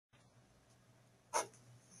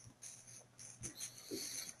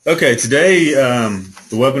Okay, today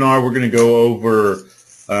the webinar we're going to go over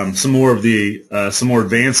some more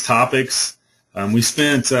advanced topics. We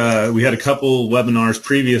had a couple webinars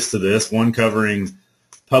previous to this, one covering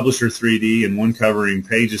Publisher3D and one covering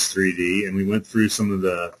Pages3D, and we went through some of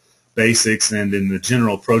the basics and in the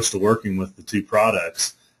general approach to working with the two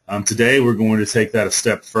products. Today we're going to take that a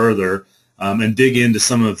step further and dig into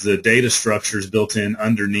some of the data structures built in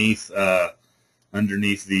underneath the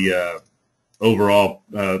overall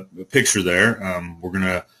picture there. We're going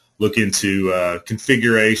to look into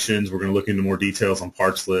configurations. We're going to look into more details on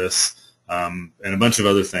parts lists and a bunch of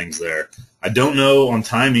other things there. I don't know on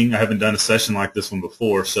timing. I haven't done a session like this one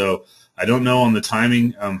before, so I don't know on the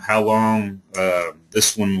timing how long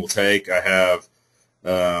this one will take. I have,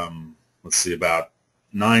 let's see, about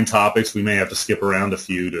 9 topics. We may have to skip around a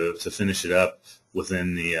few to finish it up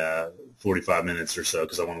within the 45 minutes or so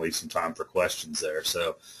because I want to leave some time for questions there.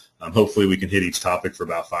 So hopefully we can hit each topic for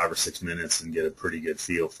about 5 or 6 minutes and get a pretty good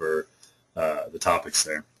feel for the topics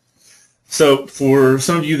there. So for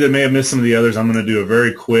some of you that may have missed some of the others, I'm going to do a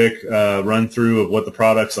very quick run through of what the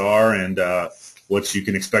products are and what you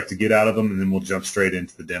can expect to get out of them, and then we'll jump straight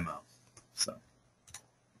into the demo. So,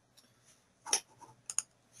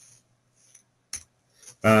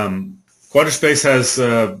 Quadraspace has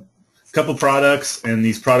a couple products, and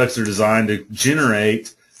these products are designed to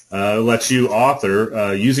generate lets you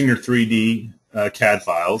author using your 3D CAD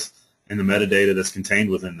files and the metadata that's contained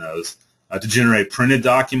within those to generate printed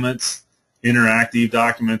documents, interactive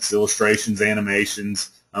documents, illustrations, animations,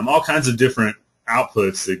 all kinds of different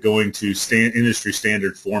outputs that go into industry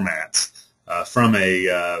standard formats from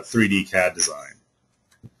a 3D CAD design.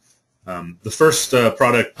 The first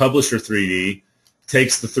product, Publisher3D,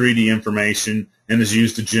 takes the 3D information and is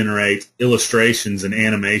used to generate illustrations and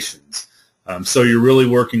animations. So you're really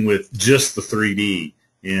working with just the 3D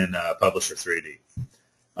in Publisher3D.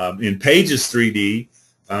 In Pages3D,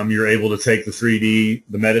 you're able to take the 3D,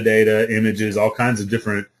 the metadata, images, all kinds of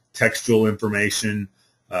different textual information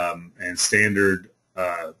and standard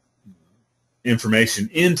information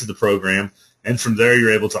into the program, and from there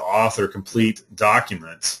you're able to author complete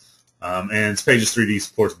documents. And Pages3D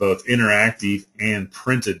supports both interactive and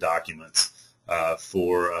printed documents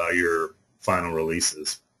for your final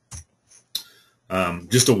releases.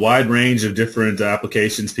 Just a wide range of different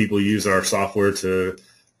applications people use our software to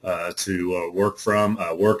work from,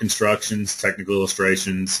 work instructions, technical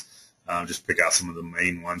illustrations, just pick out some of the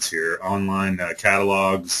main ones here, online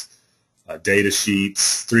catalogs, data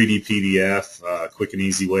sheets, 3D PDF, quick and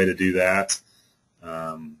easy way to do that,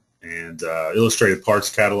 and illustrated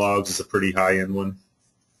parts catalogs is a pretty high-end one.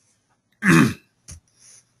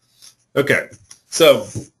 Okay, so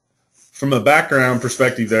from a background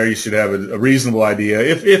perspective there, you should have a reasonable idea.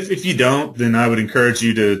 If you don't, then I would encourage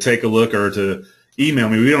you to take a look or to email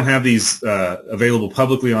me. We don't have these available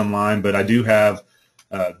publicly online, but I do have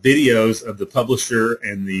videos of the Publisher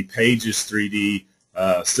and the Pages3D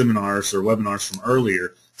seminars or webinars from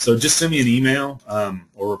earlier. So just send me an email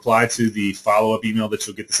or reply to the follow-up email that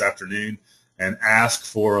you'll get this afternoon and ask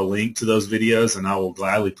for a link to those videos, and I will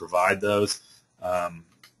gladly provide those.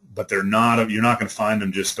 But you're not going to find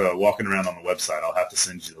them just walking around on the website. I'll have to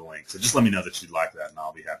send you the link. So just let me know that you'd like that, and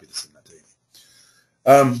I'll be happy to send that to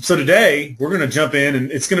you. So today we're going to jump in,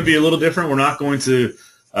 and it's going to be a little different. We're going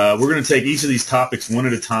to take each of these topics one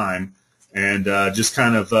at a time and just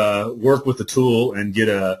kind of work with the tool and get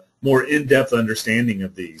a more in-depth understanding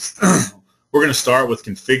of these. We're going to start with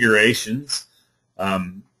configurations,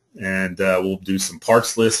 and we'll do some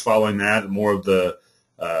parts lists following that, and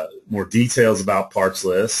more details about parts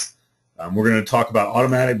lists. We're going to talk about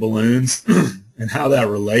automatic balloons and how that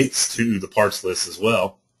relates to the parts list as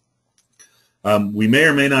well. We may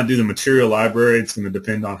or may not do the material library. It's going to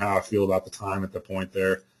depend on how I feel about the time at the point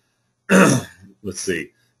there. Let's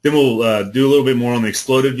see. Then we'll do a little bit more on the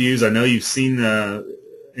exploded views. I know you've seen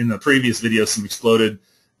in the previous video some exploded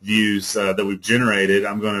views that we've generated.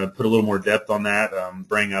 I'm going to put a little more depth on that,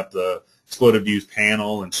 bring up the exploded views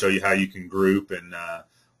panel and show you how you can group and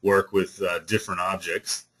work with different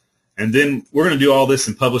objects. And then we're going to do all this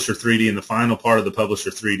in Publisher3D. In the final part of the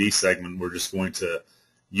Publisher3D segment, we're just going to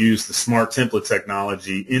use the smart template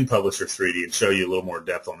technology in Publisher3D and show you a little more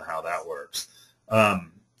depth on how that works. Now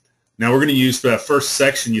we're going to use the first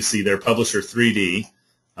section you see there, Publisher3D,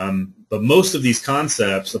 but most of these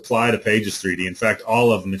concepts apply to Pages3D. In fact,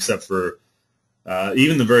 all of them except for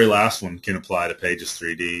even the very last one can apply to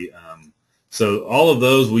Pages3D. So all of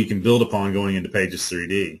those we can build upon going into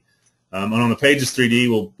Pages3D. And on the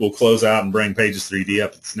Pages3D, we'll close out and bring Pages3D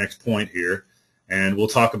up at its next point here, and we'll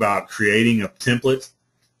talk about creating a template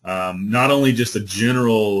Not only just a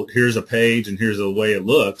general, here's a page and here's the way it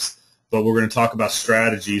looks, but we're going to talk about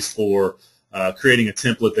strategies for creating a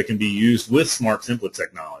template that can be used with smart template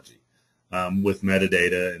technology, with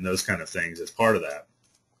metadata and those kind of things as part of that.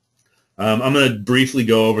 I'm going to briefly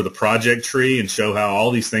go over the project tree and show how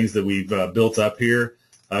all these things that we've built up here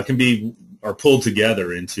are pulled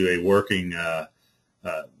together into a working,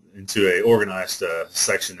 into a organized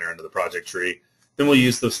section there into the project tree. Then we'll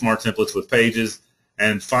use the smart templates with pages.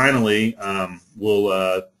 And finally,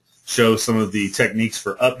 we'll show some of the techniques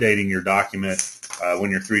for updating your document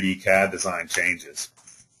when your 3D CAD design changes.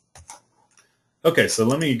 Okay, so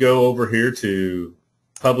let me go over here to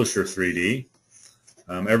Publisher3D.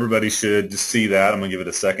 Everybody should just see that. I'm going to give it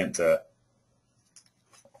a second to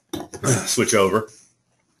switch over.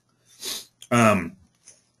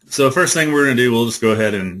 So the first thing we're going to do, we'll just go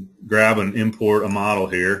ahead and grab and import a model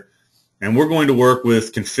here. And we're going to work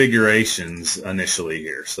with configurations initially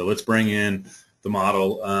here. So let's bring in the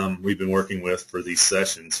model we've been working with for these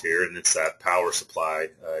sessions here, and it's that power supply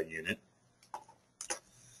unit.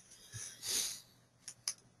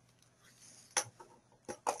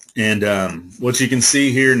 And what you can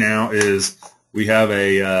see here now is we have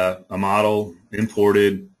a model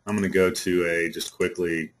imported. I'm going to go to a just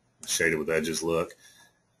quickly shaded with edges look,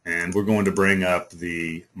 and we're going to bring up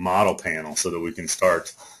the model panel so that we can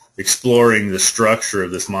start exploring the structure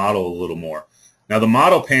of this model a little more. Now the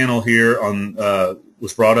model panel here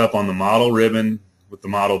was brought up on the model ribbon with the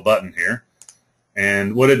model button here,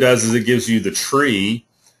 and what it does is it gives you the tree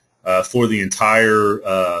for the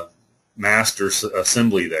entire master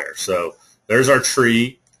assembly there. So there's our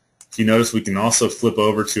tree. If you notice, we can also flip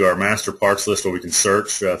over to our master parts list, where we can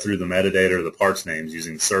search through the metadata or the parts names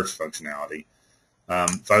using the search functionality.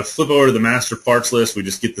 If I flip over to the master parts list, we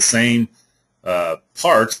just get the same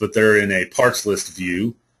parts, but they're in a parts list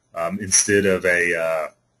view instead of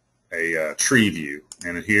a tree view.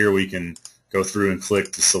 And here we can go through and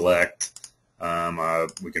click to select.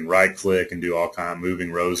 We can right click and do all kind of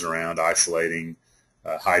moving rows around, isolating,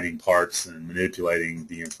 hiding parts, and manipulating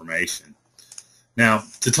the information. Now,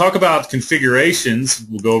 to talk about configurations,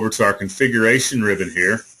 we'll go over to our configuration ribbon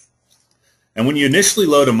here. And when you initially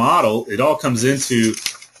load a model, it all comes into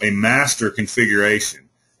a master configuration.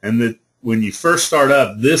 And when you first start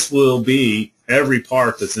up, this will be every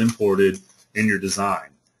part that's imported in your design.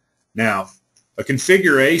 Now, a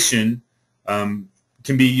configuration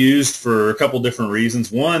can be used for a couple different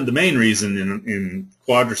reasons. One, the main reason in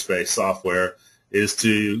Quadraspace software is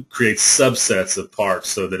to create subsets of parts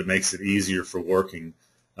so that it makes it easier for working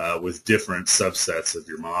with different subsets of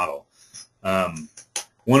your model.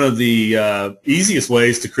 One of the easiest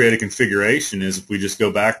ways to create a configuration is if we just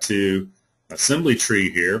go back to assembly tree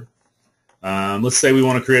here. Let's say we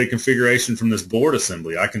want to create a configuration from this board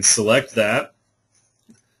assembly. I can select that.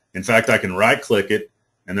 In fact, I can right-click it,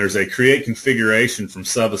 and there's a create configuration from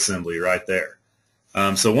subassembly right there.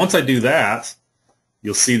 So once I do that,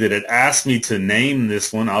 you'll see that it asks me to name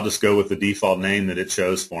this one. I'll just go with the default name that it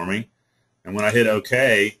chose for me. And when I hit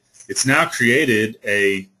OK, it's now created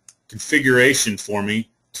a configuration for me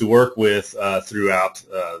to work with throughout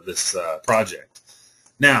this project.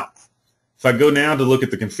 Now, if I go now to look at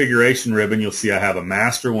the configuration ribbon, you'll see I have a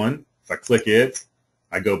master one. If I click it,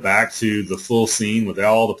 I go back to the full scene with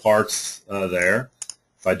all the parts there.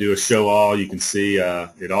 If I do a show all, you can see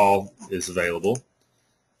it all is available.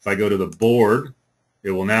 If I go to the board, it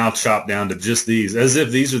will now chop down to just these, as if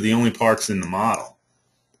these are the only parts in the model.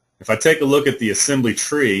 If I take a look at the assembly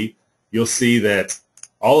tree, you'll see that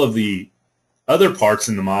all of the other parts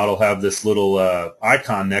in the model have this little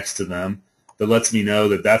icon next to them that lets me know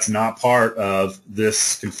that that's not part of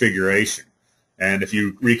this configuration. And if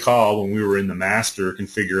you recall, when we were in the master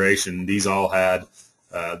configuration, these all had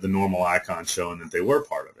the normal icon showing that they were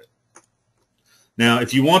part of it. Now,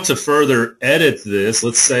 if you want to further edit this,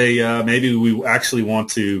 let's say maybe we actually want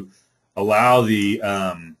to allow the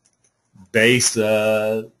base,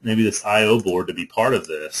 maybe this I/O board to be part of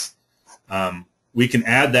this. We can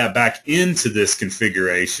add that back into this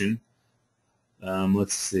configuration.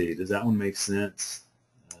 Let's see, does that one make sense?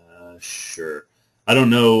 Sure. I don't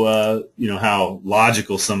know, how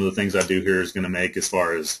logical some of the things I do here is going to make as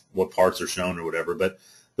far as what parts are shown or whatever, but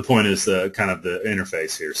the point is kind of the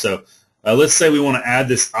interface here. So let's say we want to add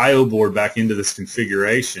this I/O board back into this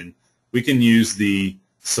configuration. We can use the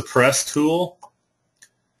suppress tool,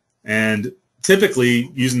 and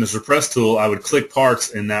typically using the suppress tool, I would click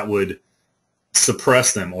parts and that would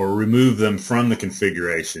suppress them or remove them from the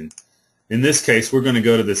configuration. In this case, we're going to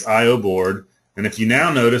go to this I/O board, and if you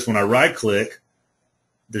now notice when I right click,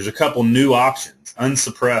 there's a couple new options.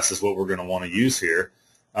 Unsuppress is what we're going to want to use here.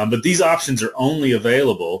 But these options are only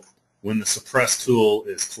available when the suppress tool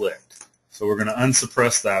is clicked. So we're going to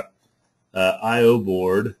unsuppress that I/O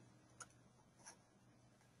board.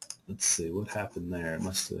 Let's see what happened there. It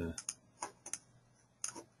must have.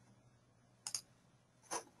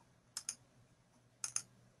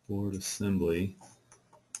 Board assembly.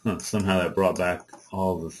 Huh, somehow that brought back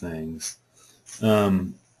all the things.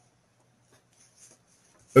 Okay,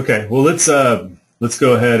 well let's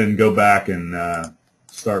go ahead and go back and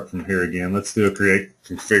start from here again. Let's do a create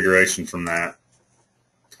configuration from that.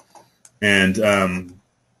 And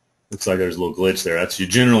looks like there's a little glitch there. That's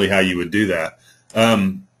generally how you would do that.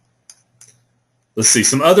 Let's see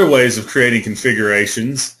some other ways of creating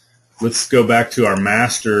configurations. Let's go back to our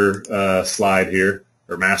master slide here,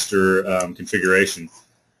 or master configuration.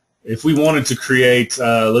 If we wanted to create,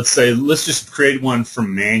 let's just create one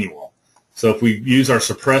from manual. So if we use our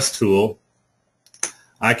suppress tool,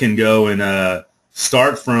 I can go and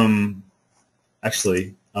start from,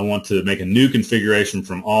 actually, I want to make a new configuration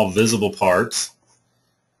from all visible parts,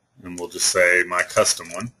 and we'll just say my custom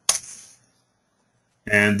one.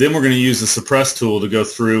 And then we're going to use the suppress tool to go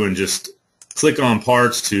through and just click on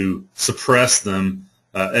parts to suppress them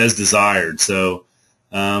as desired. So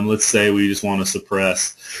let's say we just want to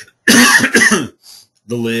suppress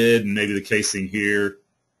the lid and maybe the casing here.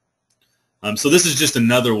 So this is just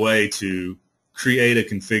another way to create a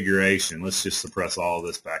configuration. Let's just suppress all of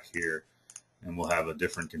this back here, and we'll have a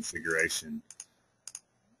different configuration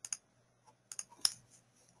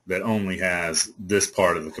that only has this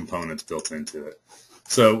part of the components built into it.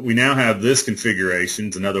 So we now have this configuration.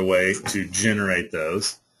 It's another way to generate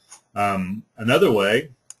those. Another way,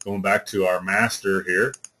 going back to our master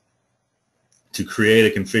here, to create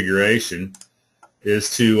a configuration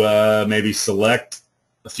is to maybe select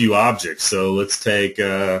a few objects. So let's take,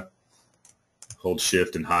 hold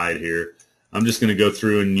shift and hide here. I'm just going to go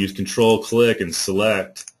through and use control click and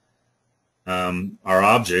select our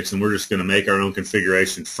objects, and we're just going to make our own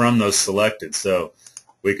configuration from those selected. So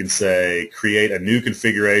we can say create a new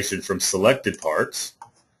configuration from selected parts,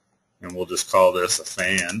 and we'll just call this a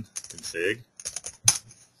fan config.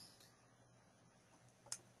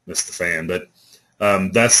 That's the fan, but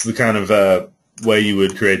that's the kind of way you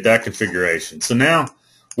would create that configuration. So now,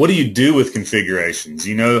 what do you do with configurations?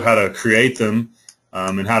 You know how to create them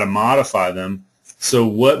and how to modify them. So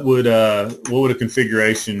what would a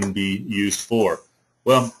configuration be used for?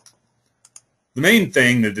 Well, the main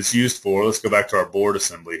thing that it's used for, let's go back to our board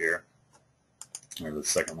assembly here, or the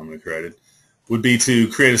second one we created, would be to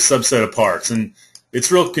create a subset of parts. And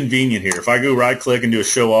it's real convenient here. If I go right click and do a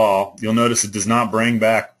show all, you'll notice it does not bring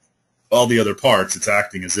back all the other parts. It's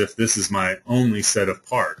acting as if this is my only set of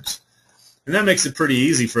parts. And that makes it pretty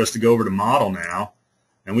easy for us to go over to model now,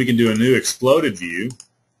 and we can do a new exploded view,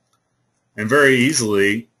 and very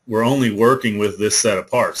easily we're only working with this set of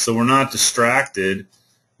parts. So we're not distracted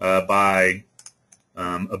by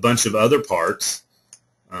a bunch of other parts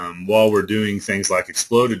while we're doing things like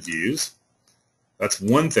exploded views. That's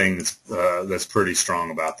one thing that's pretty strong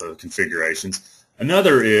about the configurations.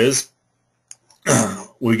 Another is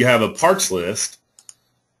we have a parts list,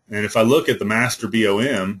 and if I look at the master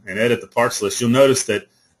BOM and edit the parts list, you'll notice that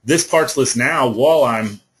this parts list now, while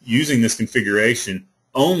I'm using this configuration,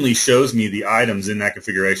 only shows me the items in that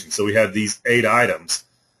configuration. So we have these 8 items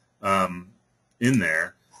in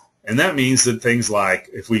there. And that means that things like,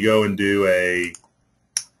 if we go and do a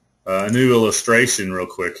new illustration real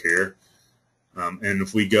quick here, and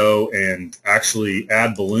if we go and actually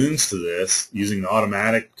add balloons to this using the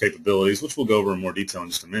automatic capabilities, which we'll go over in more detail in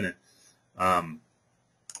just a minute,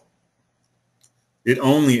 it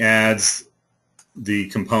only adds the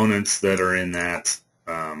components that are in that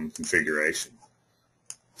configuration.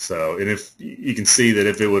 So, and if you can see that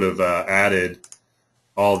if it would have added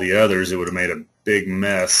all the others, it would have made a big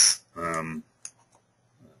mess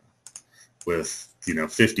with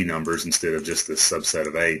 50 numbers instead of just this subset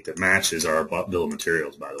of 8 that matches our bill of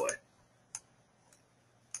materials, by the way.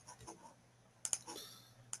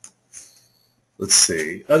 Let's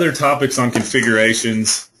see. Other topics on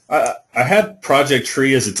configurations. I had project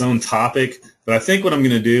tree as its own topic, but I think what I'm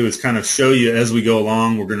going to do is kind of show you as we go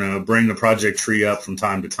along. We're going to bring the project tree up from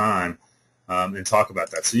time to time and talk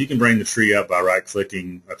about that. So you can bring the tree up by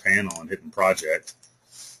right-clicking a panel and hitting project.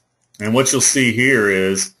 And what you'll see here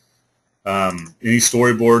is any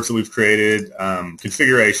storyboards that we've created,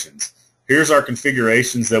 configurations. Here's our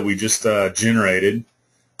configurations that we just generated.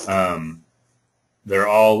 They're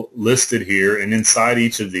all listed here, and inside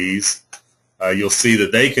each of these, you'll see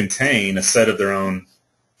that they contain a set of their own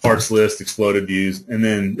parts list, exploded views, and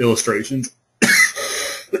then illustrations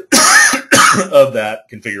of that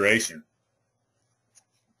configuration.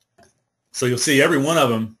 So you'll see every one of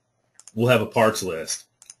them will have a parts list.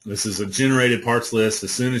 This is a generated parts list. As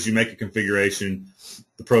soon as you make a configuration,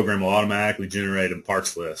 the program will automatically generate a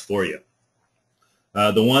parts list for you.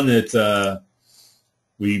 The one that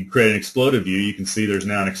we create an exploded view, you can see there's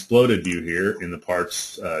now an exploded view here in the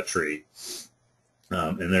parts tree.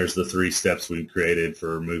 And there's the 3 steps we created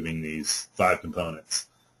for moving these 5 components.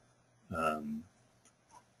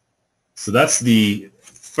 So that's the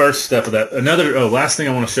first step of that. Last thing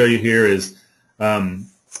I want to show you here is, and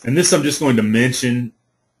this I'm just going to mention,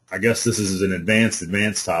 I guess this is an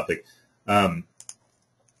advanced topic.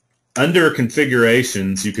 Under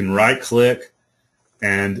configurations, you can right-click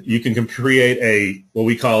and you can create what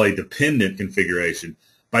we call a dependent configuration.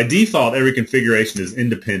 By default, every configuration is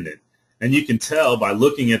independent. And you can tell by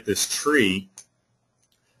looking at this tree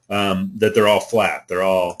that they're all flat.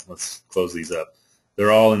 Let's close these up.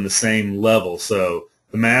 They're all in the same level. So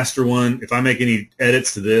the master one, if I make any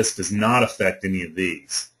edits to this, does not affect any of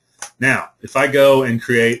these. Now, if I go and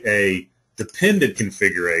create a dependent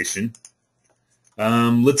configuration,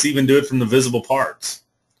 let's even do it from the visible parts.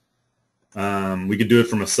 We could do it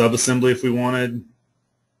from a subassembly if we wanted.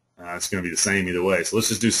 It's going to be the same either way. So let's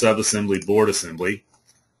just do subassembly, board assembly.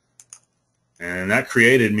 And that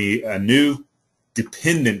created me a new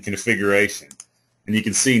dependent configuration. And you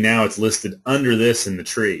can see now it's listed under this in the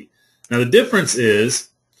tree. Now the difference is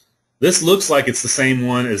this looks like it's the same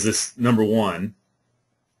one as this number 1.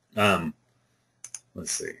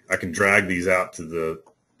 Let's see. I can drag these out to the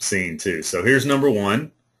scene too. So here's number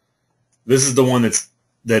 1. This is the one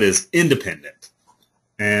that is independent.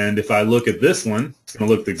 And if I look at this one, it's going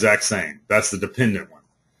to look the exact same. That's the dependent one.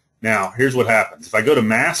 Now here's what happens. If I go to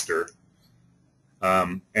master,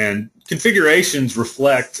 and configurations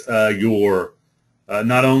reflect your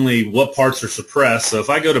not only what parts are suppressed. So if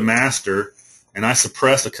I go to master and I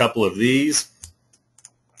suppress a couple of these,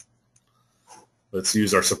 let's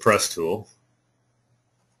use our suppress tool.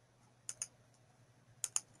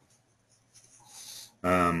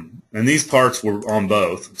 And these parts were on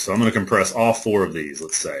both, so I'm going to compress all 4 of these,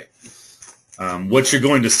 let's say. What you're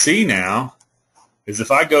going to see now is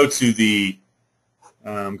if I go to the,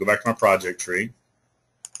 go back to my project tree.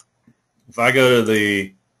 If I go to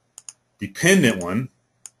the dependent one,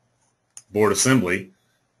 board assembly,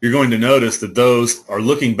 you're going to notice that those are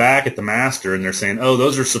looking back at the master and they're saying, oh,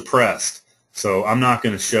 those are suppressed, so I'm not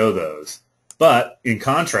going to show those. But in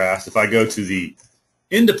contrast, if I go to the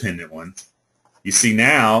independent one, you see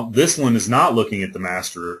now this one is not looking at the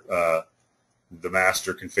master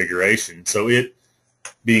configuration. So it,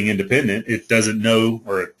 being independent, it doesn't know,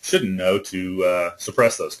 or it shouldn't know, to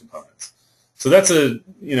suppress those components. So that's a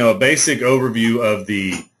basic overview of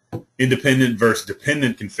the independent versus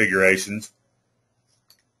dependent configurations.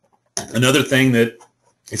 Another thing that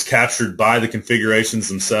is captured by the configurations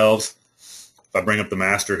themselves, if I bring up the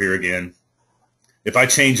master here again, if I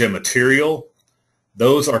change a material,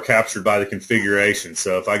 those are captured by the configuration.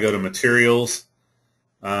 So if I go to materials,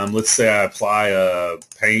 let's say I apply a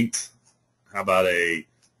paint. How about a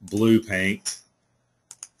blue paint?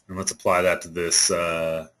 And let's apply that to this.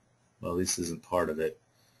 Well, this isn't part of it.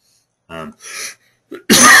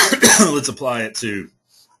 Let's apply it to,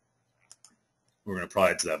 we're going to apply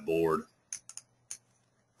it to that board.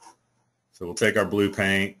 So we'll take our blue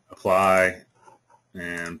paint, apply,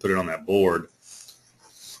 and put it on that board.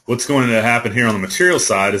 What's going to happen here on the material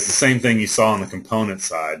side is the same thing you saw on the component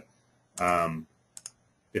side.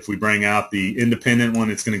 If we bring out the independent one,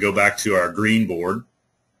 it's going to go back to our green board.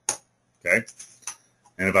 Okay.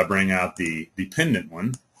 And if I bring out the dependent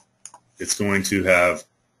one, it's going to have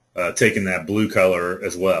taken that blue color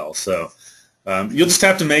as well. So you'll just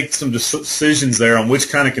have to make some decisions there on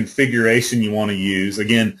which kind of configuration you want to use.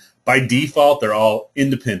 Again, by default, they're all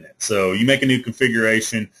independent. So you make a new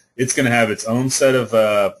configuration, it's going to have its own set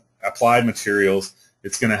of applied materials.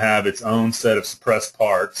 It's going to have its own set of suppressed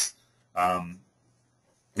parts and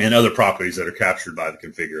other properties that are captured by the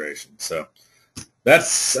configuration. So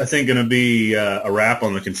that's, I think, going to be a wrap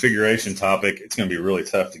on the configuration topic. It's going to be really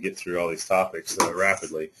tough to get through all these topics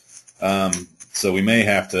rapidly. So we may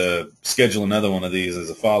have to schedule another one of these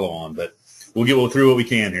as a follow-on, but we'll get through what we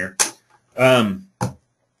can here.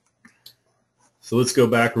 So let's go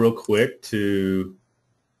back real quick to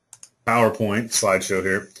PowerPoint slideshow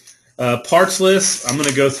here. Parts lists, I'm going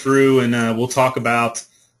to go through and we'll talk about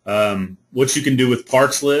what you can do with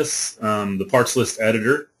parts lists, the parts list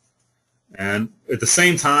editor. And at the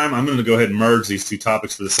same time, I'm going to go ahead and merge these two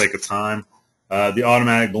topics for the sake of time. The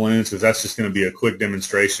automatic balloons, because that's just going to be a quick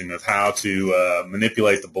demonstration of how to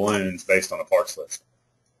manipulate the balloons based on a parts list.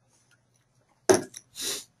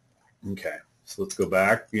 Okay, so let's go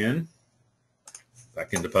back again.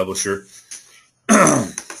 back into Publisher.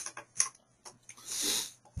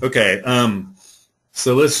 Okay,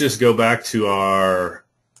 so let's just go back to our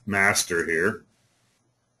master here.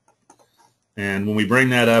 And when we bring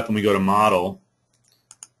that up and we go to model,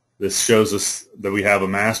 this shows us that we have a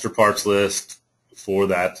master parts list for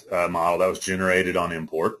that model that was generated on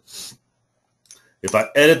import. If I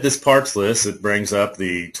edit this parts list, it brings up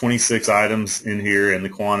the 26 items in here and the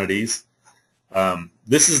quantities.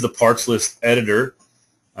 This is the parts list editor.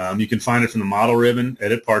 You can find it from the model ribbon,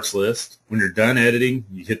 edit parts list. When you're done editing,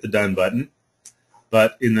 you hit the done button.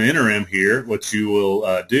 But in the interim here, what you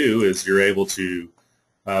will do is you're able to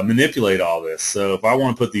manipulate all this. So if I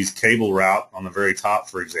want to put these cable route on the very top,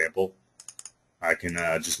 for example, I can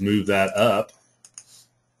just move that up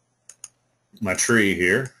my tree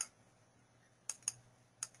here.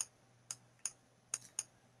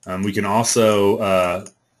 We can also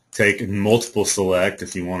take multiple select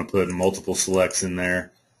if you want to put multiple selects in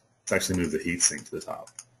there. Let's actually move the heatsink to the top.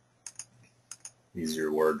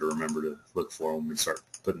 Easier word to remember to look for when we start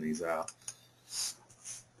putting these out.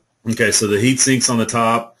 Okay, so the heatsink's on the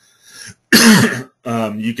top.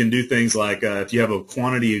 You can do things like if you have a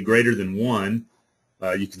quantity greater than 1,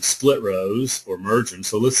 you can split rows or merge them.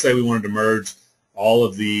 So let's say we wanted to merge all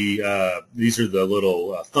of the, these are the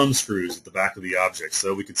little thumb screws at the back of the object.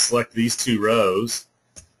 So we could select these 2 rows.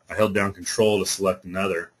 I held down Control to select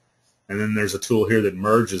another. And then there's a tool here that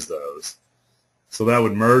merges those. So that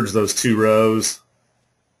would merge those 2 rows.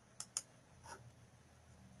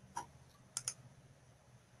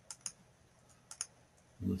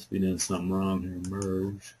 Must be doing something wrong here.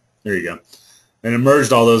 Merge. There you go. And it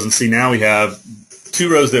merged all those. And see, now we have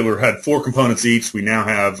 2 rows that had 4 components each. We now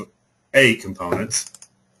have 8 components.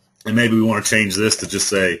 And maybe we want to change this to just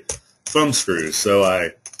say thumb screws. So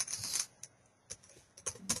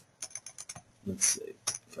let's see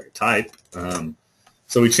if I can type.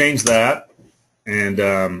 So we changed that, and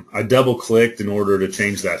I double-clicked in order to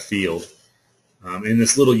change that field. And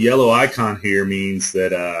this little yellow icon here means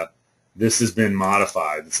that this has been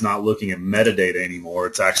modified. It's not looking at metadata anymore.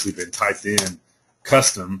 It's actually been typed in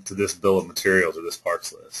custom to this bill of materials or this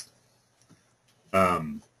parts list.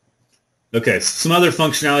 Okay, so some other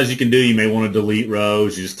functionalities you can do. You may want to delete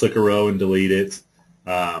rows. You just click a row and delete it.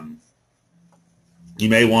 You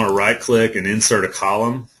may want to right-click and insert a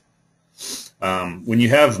column. When you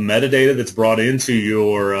have metadata that's brought into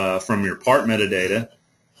your from your part metadata,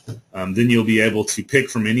 then you'll be able to pick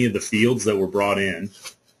from any of the fields that were brought in.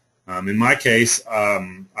 In my case,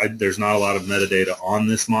 there's not a lot of metadata on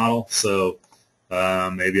this model, so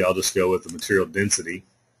maybe I'll just go with the material density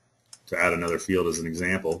to add another field as an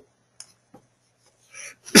example.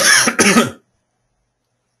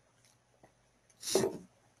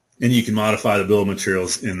 And you can modify the bill of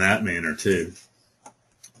materials in that manner too.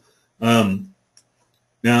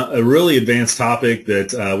 Now, a really advanced topic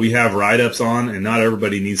that we have write-ups on, and not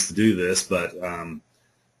everybody needs to do this, but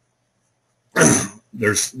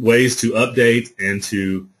there's ways to update and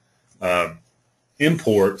to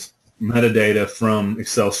import metadata from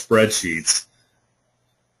Excel spreadsheets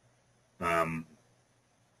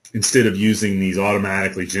instead of using these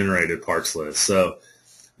automatically generated parts lists. So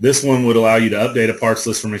this one would allow you to update a parts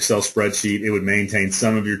list from Excel spreadsheet. It would maintain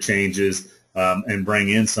some of your changes and bring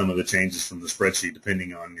in some of the changes from the spreadsheet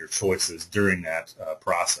depending on your choices during that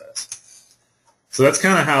process. So that's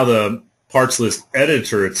kind of how the parts list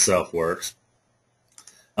editor itself works.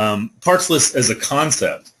 Parts list as a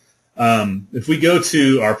concept. If we go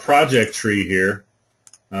to our project tree here,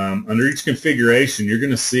 under each configuration, you're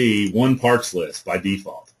going to see one parts list by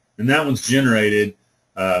default. And that one's generated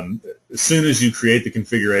as soon as you create the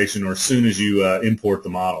configuration or as soon as you import the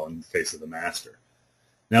model in the case of the master.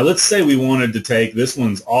 Now let's say we wanted to take, this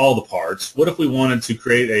one's all the parts. What if we wanted to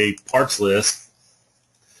create a parts list,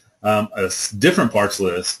 a different parts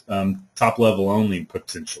list, top level only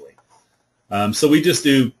potentially? So we just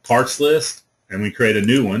do parts list and we create a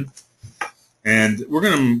new one. And we're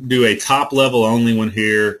going to do a top level only one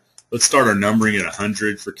here. Let's start our numbering at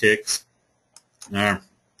 100 for kicks.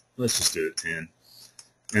 Let's just do it 10.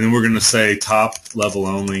 And then we're going to say top level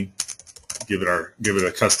only. Give it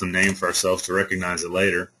a custom name for ourselves to recognize it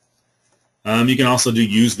later. You can also do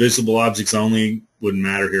use visible objects only. Wouldn't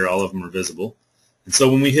matter here. All of them are visible. And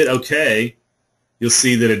so when we hit OK, you'll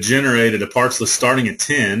see that it generated a parts list starting at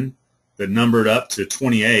 10 that numbered up to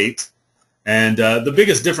 28. And the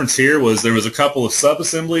biggest difference here was there was a couple of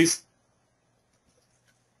sub-assemblies.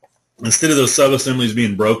 Instead of those sub-assemblies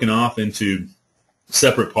being broken off into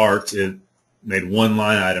separate parts, it made one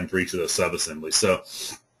line item for each of those sub-assemblies. So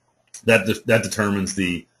that determines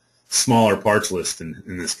the smaller parts list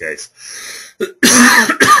in this case.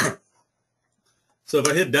 So if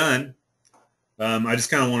I hit done, I just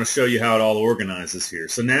kind of want to show you how it all organizes here.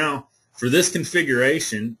 So now for this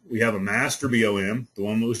configuration, we have a master BOM, the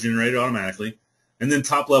one that was generated automatically, and then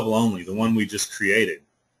top level only, the one we just created.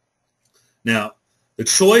 Now, the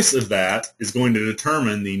choice of that is going to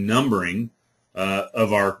determine the numbering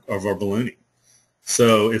of our ballooning.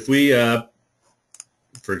 So if we,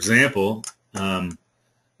 for example,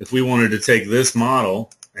 if we wanted to take this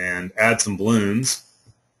model and add some balloons,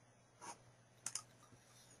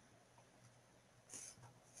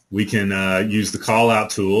 we can use the call out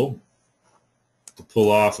tool to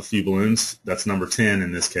pull off a few balloons. That's number 10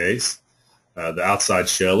 in this case. The outside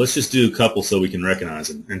shell. Let's just do a couple so we can recognize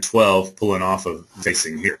them. And 12 pulling off of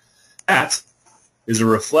facing here. That is a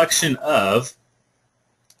reflection of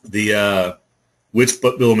the which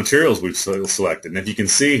bill of materials we've selected. And if you can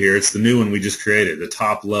see here, it's the new one we just created, the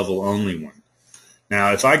top level only one.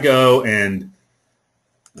 Now, if I go and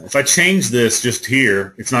if I change this just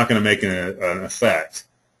here, it's not going to make an effect.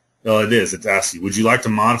 Well, it is. It asks you, would you like to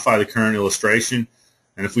modify the current illustration?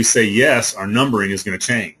 And if we say yes, our numbering is going to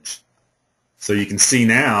change. So you can see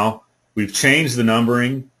now we've changed the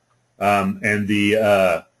numbering, and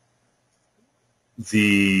the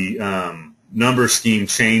number scheme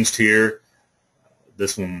changed here.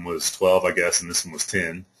 This one was 12, I guess, and this one was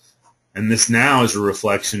 10. And this now is a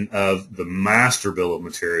reflection of the master bill of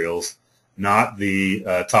materials, not the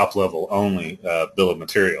top level only bill of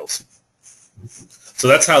materials. So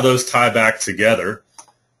that's how those tie back together.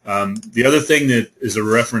 The other thing that is a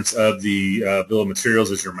reference of the bill of materials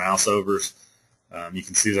is your mouse overs. You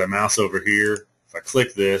can see as I mouse over here, if I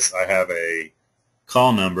click this, I have a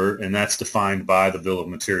call number, and that's defined by the bill of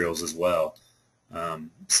materials as well. And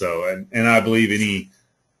I believe any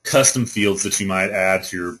custom fields that you might add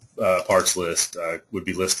to your parts list would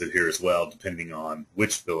be listed here as well, depending on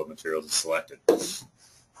which bill of materials is selected.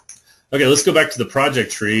 Okay, let's go back to the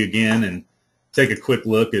project tree again and take a quick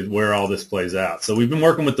look at where all this plays out. So we've been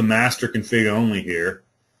working with the master config only here,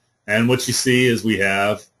 and what you see is we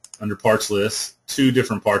have under parts lists 2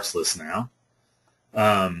 different parts lists now.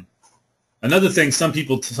 Another thing some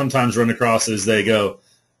people sometimes run across is they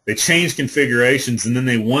change configurations and then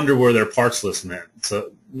they wonder where their parts list went.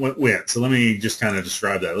 So let me just kind of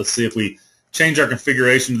describe that. Let's see if we change our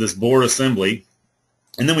configuration to this board assembly,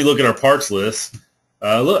 and then we look at our parts list.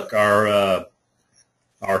 Look,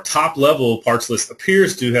 our top level parts list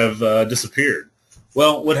appears to have disappeared.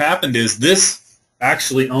 Well, what happened is this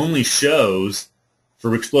actually only shows,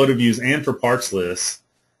 for exploded views and for parts lists,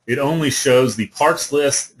 it only shows the parts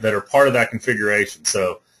lists that are part of that configuration.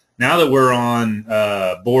 So now that we're on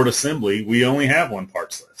board assembly, we only have one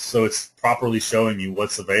parts list. So it's properly showing you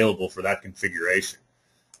what's available for that configuration.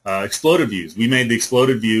 Exploded views. We made the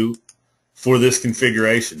exploded view for this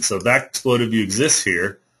configuration. So that exploded view exists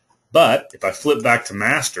here. But if I flip back to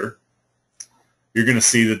master, you're going to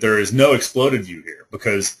see that there is no exploded view here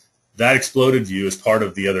because that exploded view is part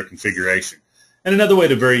of the other configuration. And another way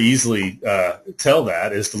to very easily tell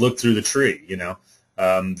that is to look through the tree. You know,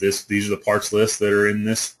 these are the parts lists that are in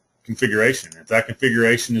this configuration. If that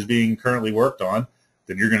configuration is being currently worked on,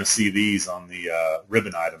 then you're going to see these on the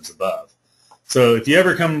ribbon items above. So if you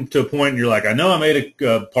ever come to a point and you're like, I know I made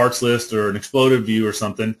a parts list or an exploded view or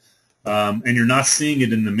something, and you're not seeing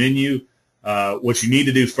it in the menu, what you need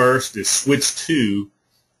to do first is switch to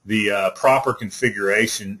the proper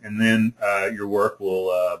configuration, and then your work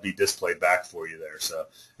will be displayed back for you there. So,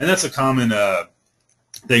 and that's a common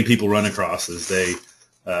thing people run across is they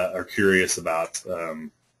are curious about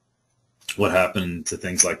what happened to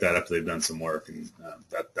things like that after they've done some work, and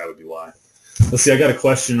that would be why. Let's see, I got a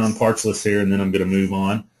question on parts list here, and then I'm going to move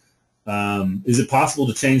on. Is it possible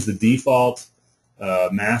to change the default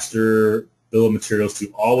master bill of materials to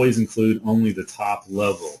always include only the top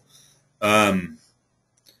level?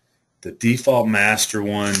 The default master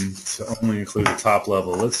one to only include the top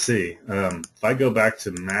level. Let's see. If I go back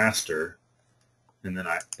to master and then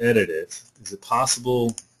I edit it, is it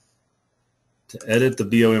possible to edit the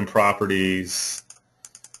BOM properties?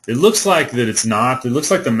 It looks like that it's not. It looks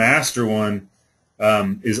like the master one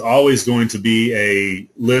is always going to be a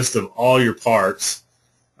list of all your parts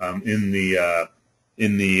in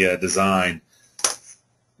the design.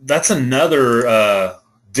 That's another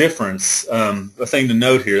difference, a thing to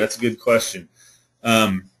note here. That's a good question.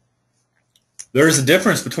 There is a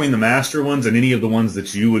difference between the master ones and any of the ones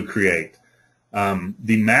that you would create.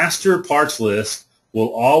 The master parts list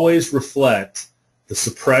will always reflect the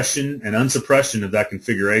suppression and unsuppression of that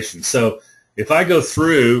configuration. So if I go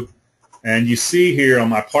through and you see here on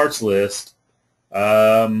my parts list,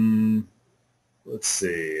 let's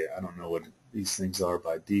see, I don't know what these things are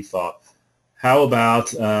by default. how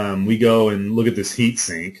about we go and look at this heat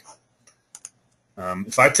sink.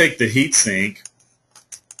 If I take the heat sink,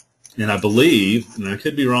 and I believe, and I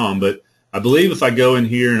could be wrong, but I believe if I go in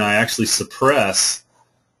here and I actually suppress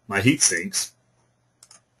my heat sinks,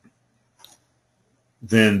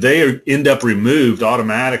 then they end up removed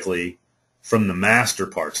automatically from the master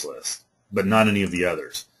parts list, but not any of the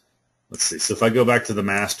others. Let's see. So if I go back to the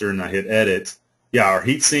master and I hit edit, yeah, our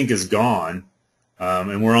heat sink is gone,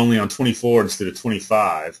 and we're only on 24 instead of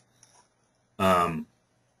 25.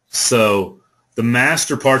 So the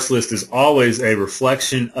master parts list is always a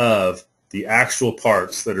reflection of the actual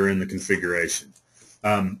parts that are in the configuration.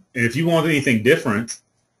 And if you want anything different,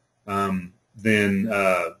 then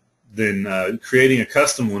creating a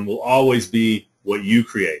custom one will always be what you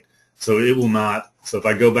create. So it will not. So if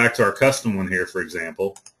I go back to our custom one here, for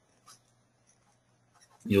example,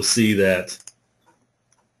 you'll see that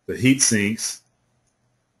the heat sinks.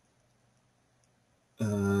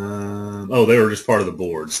 Oh, they were just part of the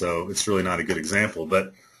board, so it's really not a good example.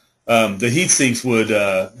 But the heat sinks would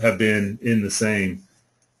have been in the same,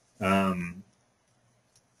 in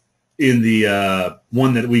the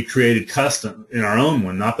one that we created custom, in our own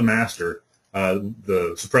one, not the master.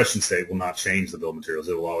 The suppression state will not change the bill of materials.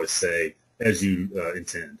 It will always say, as you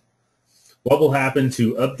intend. What will happen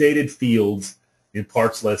to updated fields in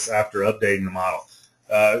parts lists after updating the model?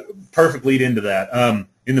 Perfect lead into that.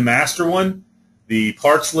 In the master one, the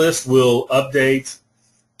parts list will update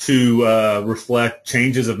to reflect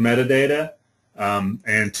changes of metadata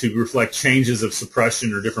and to reflect changes of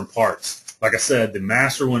suppression or different parts. Like I said, the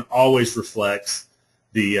master one always reflects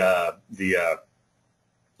the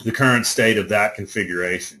current state of that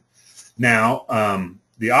configuration. Now,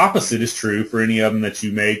 the opposite is true for any of them that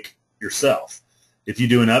you make yourself. If you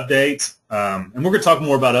do an update, and we're going to talk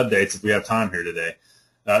more about updates if we have time here today.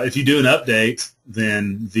 If you do an update,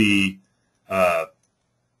 then the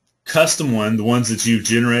custom one, the ones that you've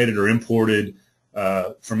generated or imported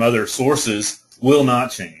from other sources, will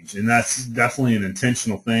not change. And that's definitely an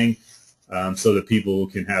intentional thing, so that people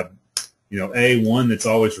can have, A, one that's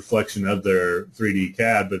always reflection of their 3D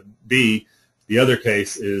CAD, but B, the other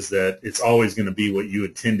case is that it's always going to be what you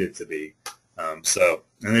intend it to be.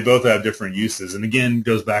 And they both have different uses. And again,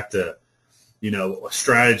 goes back to, a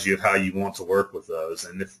strategy of how you want to work with those.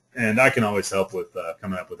 And I can always help with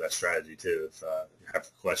coming up with that strategy too if you have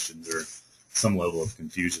questions or some level of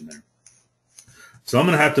confusion there. So I'm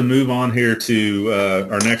going to have to move on here to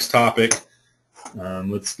our next topic.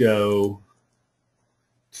 Let's go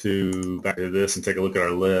back to this and take a look at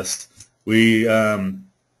our list. We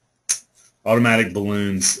automatic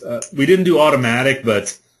balloons. We didn't do automatic,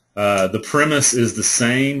 but the premise is the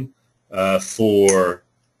same for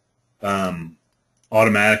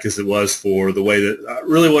automatic as it was for the way that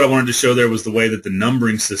really what I wanted to show there was the way that the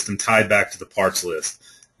numbering system tied back to the parts list.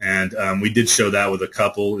 And we did show that with a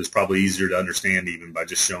couple. It's probably easier to understand even by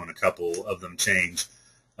just showing a couple of them change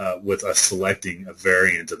with us selecting a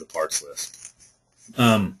variant of the parts list.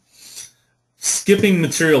 Skipping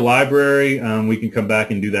material library, we can come back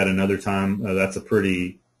and do that another time. That's a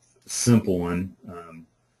pretty simple one.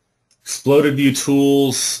 Exploded view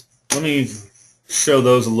tools, let me show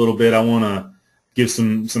those a little bit. I want to give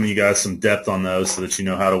some of you guys some depth on those so that you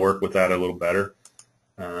know how to work with that a little better.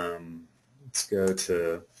 Let's go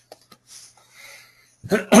to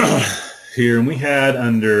here, and we had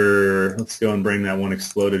under, let's go and bring that one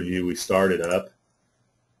exploded view we started up.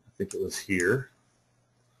 I think it was here.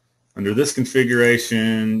 Under this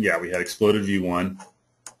configuration, yeah, we had exploded view 1.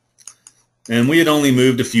 And we had only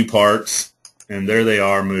moved a few parts, and there they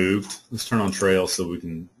are moved. Let's turn on trail so we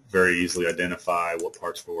can very easily identify what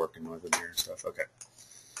parts we're working with in here and stuff. Okay.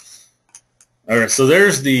 All right, so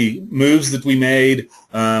there's the moves that we made.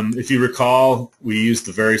 If you recall, we used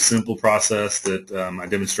the very simple process that I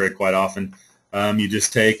demonstrate quite often. You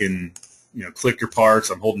just take and click your parts.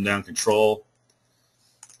 I'm holding down Control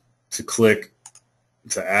to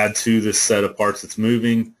add to this set of parts that's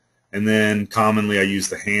moving, and then commonly I use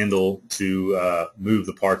the handle to move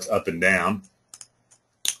the parts up and down.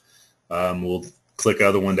 We'll click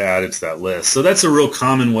other one to add it to that list. So that's a real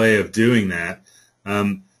common way of doing that.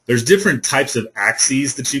 There's different types of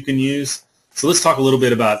axes that you can use. So let's talk a little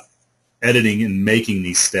bit about editing and making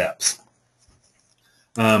these steps.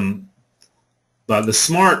 But the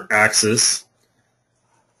smart axis,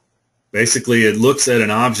 basically it looks at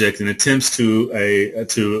an object and attempts to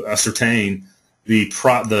ascertain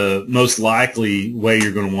the most likely way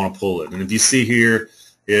you're going to want to pull it. And if you see here,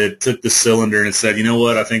 it took the cylinder and it said, you know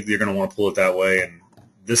what, I think you're going to want to pull it that way, and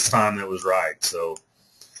this time that was right. So,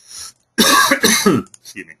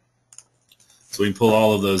 excuse me. So we can pull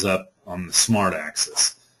all of those up on the smart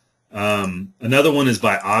axis. Another one is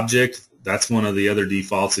by object. That's one of the other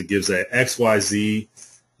defaults. It gives a XYZ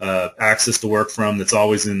axis to work from that's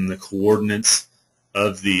always in the coordinates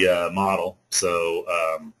of the model. So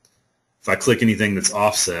if I click anything that's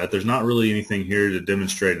offset, there's not really anything here to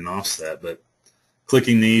demonstrate an offset, but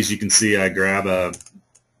clicking these, you can see I grab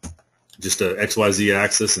just a XYZ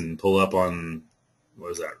axis and pull up on,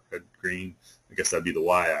 what is that, red, green? I guess that'd be the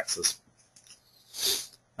Y axis.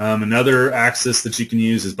 Another axis that you can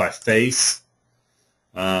use is by face.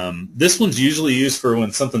 This one's usually used for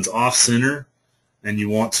when something's off center and you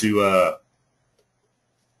want to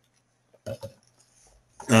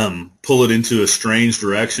pull it into a strange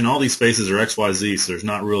direction. All these faces are XYZ, so there's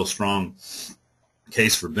not real strong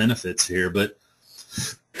case for benefits here, but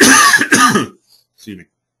excuse me.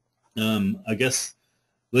 I guess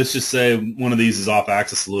let's just say one of these is off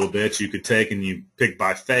axis a little bit. You could take and you pick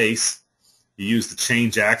by face. You use the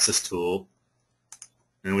change axis tool,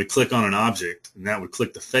 and we click on an object, and that would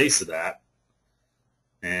click the face of that.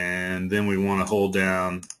 And then we want to hold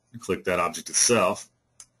down and click that object itself,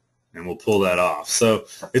 and we'll pull that off. So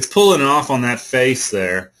it's pulling it off on that face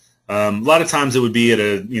there. A lot of times it would be at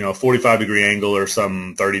a 45-degree angle or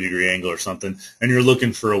some 30-degree angle or something, and you're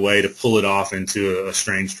looking for a way to pull it off into a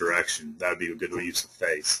strange direction. That would be a good use of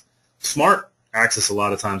face. Smart axis a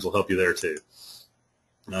lot of times will help you there too.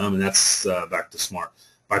 And that's back to smart.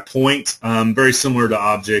 By point, very similar to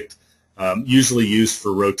object, usually used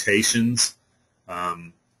for rotations.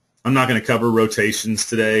 I'm not going to cover rotations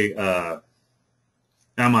today.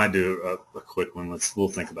 I might do a quick one. We'll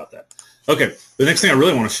think about that. Okay, the next thing I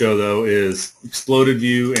really want to show though is exploded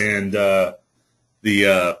view and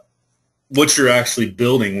what you're actually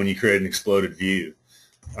building when you create an exploded view.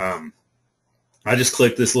 I just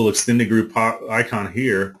click this little extended group icon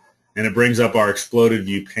here, and it brings up our exploded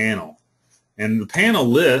view panel. And the panel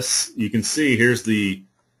lists, you can see, here's the,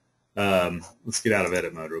 let's get out of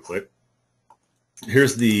edit mode real quick.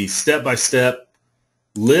 Here's the step-by-step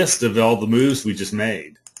list of all the moves we just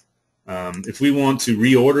made. If we want to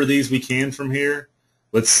reorder these, we can from here.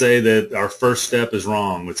 Let's say that our first step is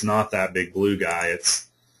wrong. It's not that big blue guy.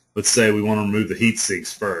 Let's say we want to remove the heat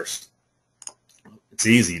sinks first. It's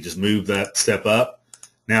easy. Just move that step up.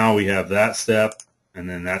 Now we have that step and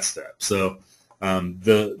then that step. So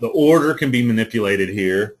the order can be manipulated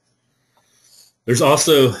here. There's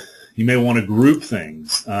also, you may want to group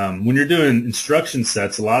things. When you're doing instruction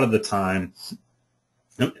sets, a lot of the time,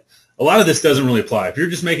 a lot of this doesn't really apply. If you're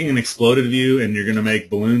just making an exploded view and you're going to make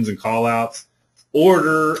balloons and callouts,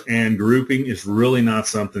 order and grouping is really not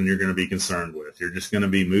something you're going to be concerned with. You're just going to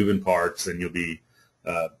be moving parts, and you'll be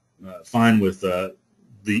fine with the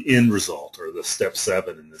end result, or the step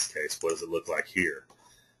 7 in this case. What does it look like here?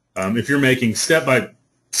 If you're making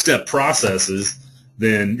step-by-step processes,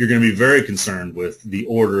 then you're going to be very concerned with the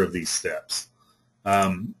order of these steps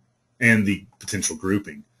and the potential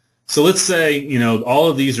grouping. So let's say, all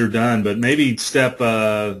of these are done, but maybe step,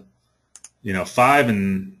 5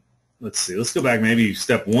 and, let's go back, maybe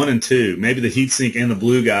step 1 and 2, maybe the heatsink and the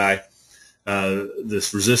blue guy,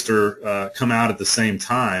 this resistor, come out at the same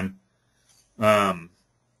time.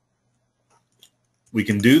 We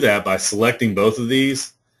can do that by selecting both of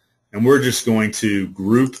these, and we're just going to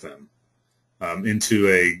group them into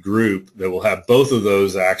a group that will have both of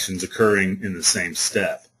those actions occurring in the same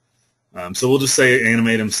step. So we'll just say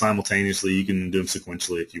animate them simultaneously. You can do them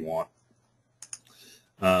sequentially if you want.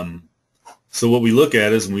 So what we look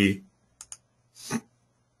at is we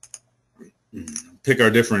pick our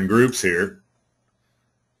different groups here.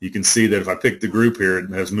 You can see that if I pick the group here, it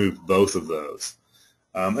has moved both of those.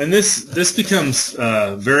 And this becomes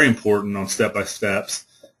very important on step-by-steps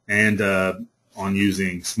and on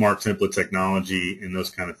using smart template technology and those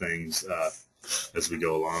kind of things as we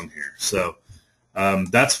go along here. So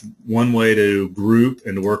that's one way to group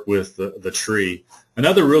and to work with the tree.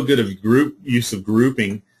 Another real good use of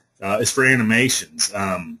grouping is for animations.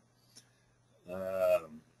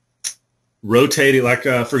 Rotating, like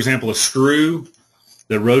for example, a screw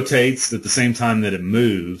that rotates at the same time that it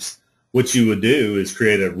moves. What you would do is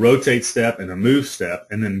create a rotate step and a move step,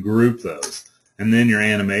 and then group those. And then your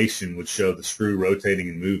animation would show the screw rotating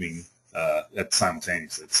and moving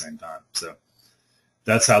simultaneously at the same time. So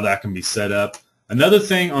that's how that can be set up. Another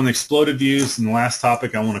thing on the exploded views, and the last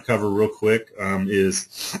topic I want to cover real quick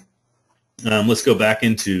is, let's go back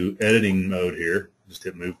into editing mode here. Just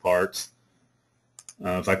hit move parts.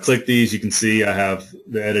 If I click these, you can see I have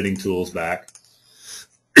the editing tools back.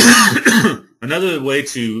 Another way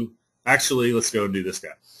to actually, let's go and do this guy.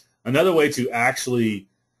 Another way to actually,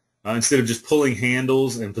 instead of just pulling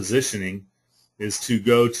handles and positioning, is to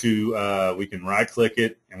go to, we can right click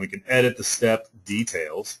it and we can edit the step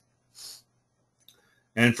details.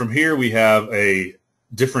 And from here we have a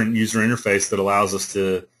different user interface that allows us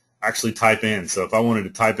to actually type in. So if I wanted to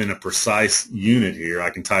type in a precise unit here, I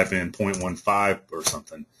can type in 0.15 or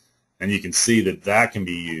something. And you can see that that can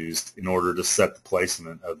be used in order to set the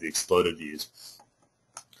placement of the exploded views.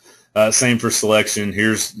 Same for selection.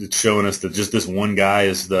 Here's it's showing us that just this one guy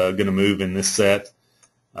is going to move in this set.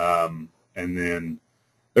 And then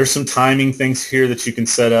there's some timing things here that you can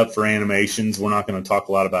set up for animations. We're not going to talk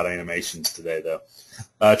a lot about animations today, though.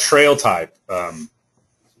 Trail type.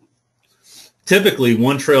 Typically,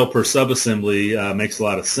 one trail per subassembly makes a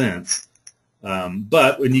lot of sense.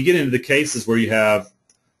 But when you get into the cases where you have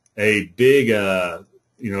a big, a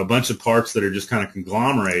bunch of parts that are just kind of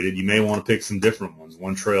conglomerated, you may want to pick some different ones.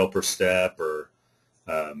 One trail per step, or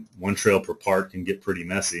one trail per part can get pretty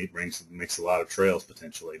messy. It makes a lot of trails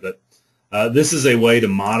potentially. But this is a way to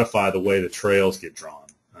modify the way the trails get drawn,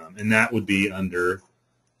 and that would be under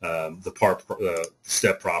the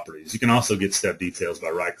step properties. You can also get step details by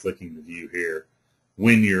right-clicking the view here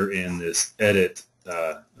when you're in this edit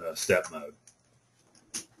step mode.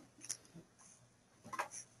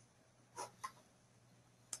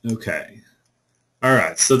 Okay. All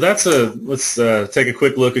right. So let's take a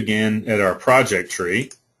quick look again at our project tree.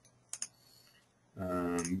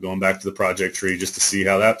 Going back to the project tree just to see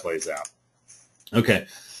how that plays out. Okay.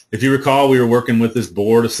 If you recall, we were working with this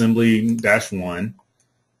board assembly -1.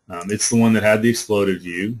 It's the one that had the exploded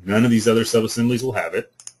view. None of these other subassemblies will have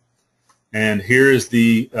it. And here is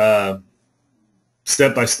the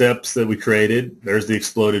step-by-steps that we created. There's the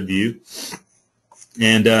exploded view.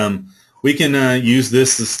 And we can use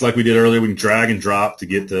this just like we did earlier. We can drag and drop to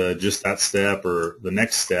get to just that step or the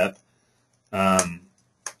next step.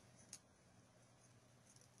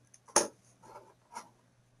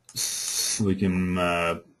 So we can.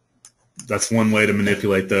 That's one way to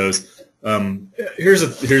manipulate those. Here's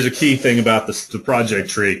a key thing about the project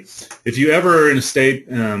tree. If you ever are in a state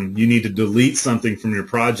you need to delete something from your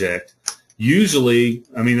project, usually,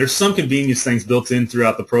 I mean, there's some convenience things built in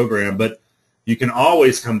throughout the program, but you can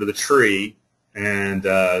always come to the tree and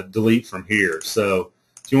delete from here. So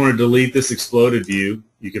if you want to delete this exploded view,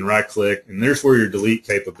 you can right-click, and there's where your delete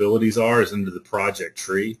capabilities are, is into the project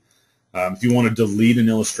tree. If you want to delete an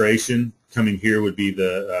illustration, coming here would be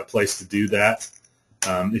the place to do that.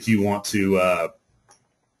 If you want to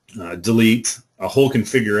delete a whole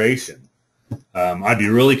configuration, I'd be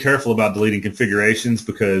really careful about deleting configurations,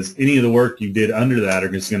 because any of the work you did under that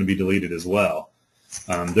is going to be deleted as well.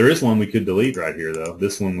 There is one we could delete right here, though.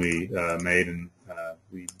 This one we made and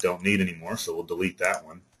we don't need anymore, so we'll delete that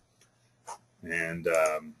one. And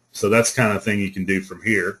so that's kind of thing you can do from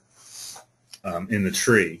here in the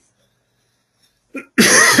tree.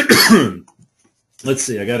 Let's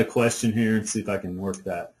see. I got a question here. Let's see if I can work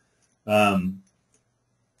that. Can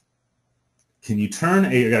you turn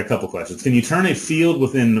I got a couple questions. Can you turn a field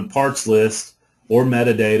within the parts list or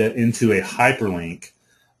metadata into a hyperlink?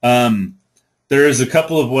 There is a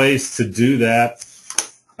couple of ways to do that.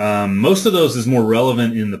 Most of those is more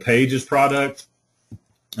relevant in the Pages product.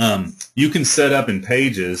 You can set up in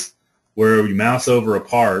Pages where you mouse over a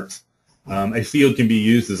part, a field can be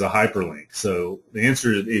used as a hyperlink. So the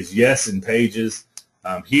answer is yes in Pages.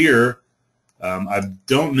 Here, I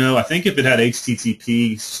don't know. I think if it had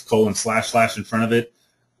http:// in front of it,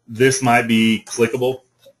 this might be clickable.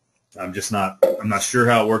 I'm not sure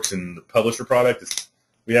how it works in the Publisher product.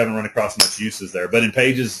 We haven't run across much uses there, but in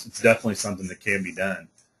Pages, it's definitely something that can be done,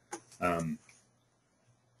 and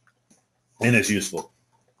it's useful.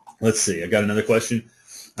 Let's see. I got another question.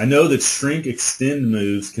 I know that shrink extend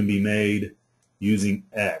moves can be made using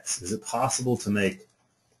X. Is it possible to make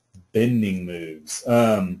bending moves?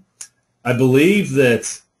 I believe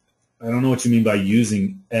that, I don't know what you mean by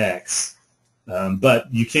using X,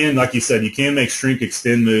 but you can, like you said, you can make shrink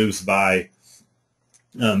extend moves by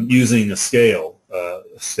using a scale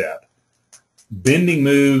step. Bending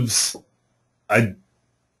moves, I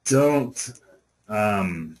don't,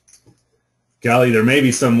 golly, there may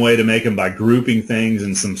be some way to make them by grouping things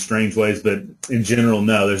in some strange ways, but in general,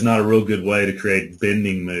 no, there's not a real good way to create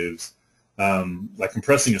bending moves. Like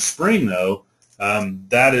compressing a spring, though,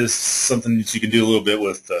 that is something that you can do a little bit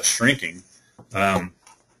with shrinking.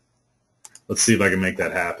 Let's see if I can make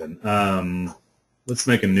that happen. Let's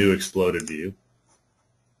make a new exploded view.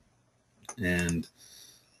 And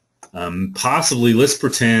possibly, let's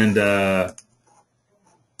pretend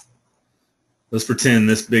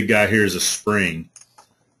this big guy here is a spring.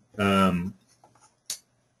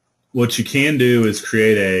 What you can do is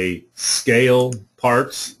create a scale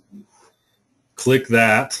parts. Click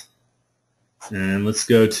that, and let's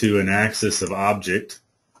go to an axis of object.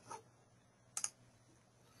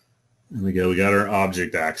 There we go. We got our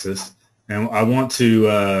object axis. And I want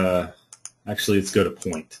to, actually, let's go to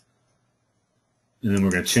point. And then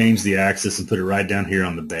we're going to change the axis and put it right down here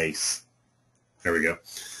on the base. There we go.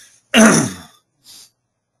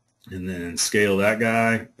 And then scale that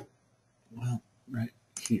guy, well, right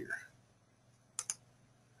here.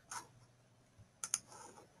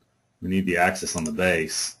 We need the axis on the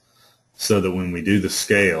base so that when we do the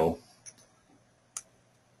scale,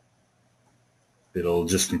 it'll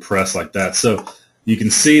just compress like that. So you can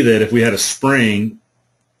see that if we had a spring,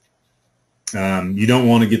 you don't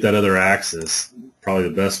want to get that other axis. Probably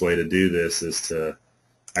the best way to do this is to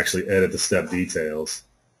actually edit the step details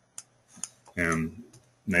and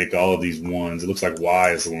make all of these ones. It looks like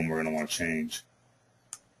Y is the one we're going to want to change.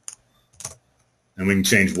 And we can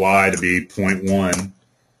change Y to be 0.1.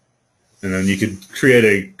 And then you could create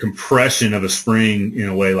a compression of a spring in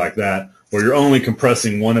a way like that, where you're only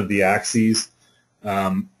compressing one of the axes.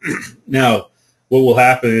 Now, what will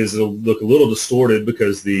happen is it'll look a little distorted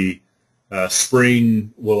because the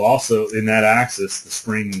spring will also, in that axis, the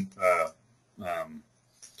spring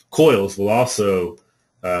coils will also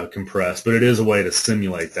compress, but it is a way to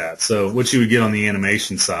simulate that. So what you would get on the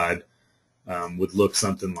animation side would look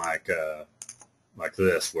something like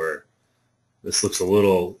this, where this looks a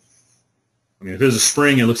little, I mean, if there's a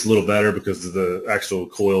spring, it looks a little better because the actual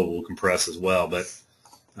coil will compress as well, but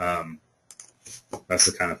that's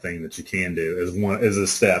the kind of thing that you can do as a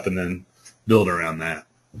step and then build around that.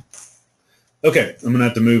 Okay, I'm going to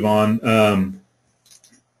have to move on.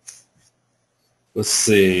 Let's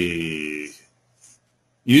see.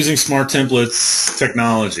 Using Smart Templates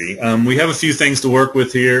technology. We have a few things to work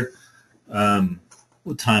with here.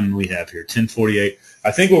 What time do we have here? 10:48.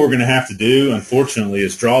 I think what we're going to have to do, unfortunately,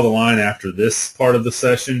 is draw the line after this part of the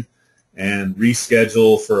session and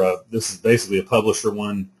reschedule for this is basically a publisher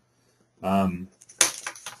one.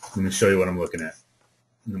 Let me show you what I'm looking at.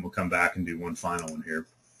 And then we'll come back and do one final one here.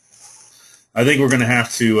 I think we're going to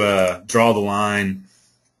have to draw the line,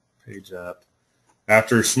 page up,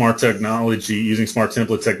 after Smart Technology, using Smart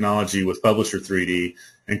Template technology with Publisher3D,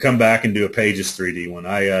 and come back and do a Pages3D one.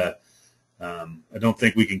 I don't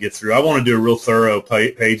think we can get through. I want to do a real thorough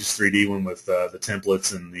Pages3D one with the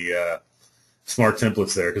templates and the Smart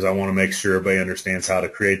Templates there, because I want to make sure everybody understands how to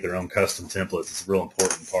create their own custom templates. It's a real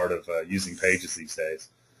important part of using Pages these days.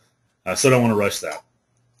 So I don't want to rush that.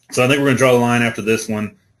 So I think we're going to draw the line after this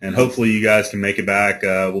one, and hopefully you guys can make it back.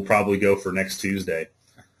 We'll probably go for next Tuesday.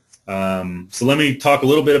 So let me talk a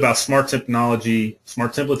little bit about Smart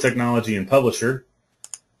Template technology in Publisher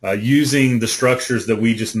using the structures that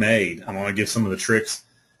we just made. I want to give some of the tricks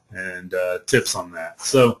and tips on that.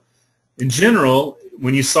 So in general,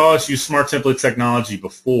 when you saw us use Smart Template technology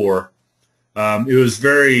before, it was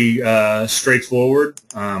very straightforward.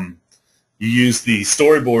 You use the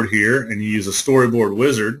storyboard here, and you use a storyboard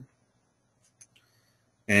wizard,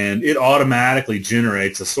 and it automatically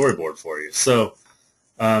generates a storyboard for you. So,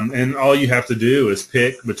 and all you have to do is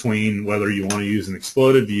pick between whether you want to use an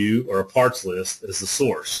exploded view or a parts list as the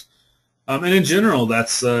source. And in general,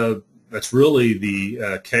 that's really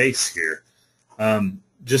the case here.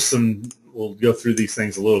 We'll go through these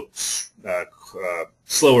things a little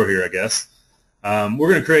slower here, I guess. We're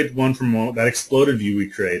going to create one from that exploded view we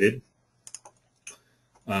created.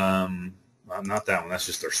 Not that one, that's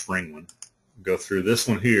just our spring one. We'll go through this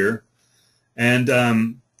one here. And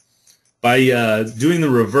by doing the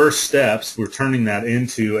reverse steps, we're turning that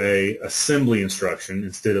into a assembly instruction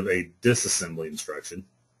instead of a disassembly instruction.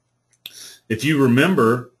 If you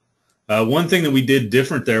remember, one thing that we did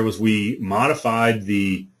different there was we modified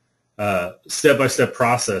the step-by-step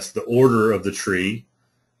process, the order of the tree,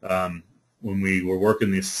 when we were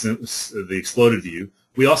working the exploded view.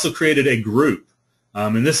 We also created a group,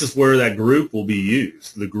 and this is where that group will be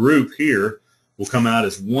used. The group here will come out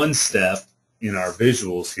as one step in our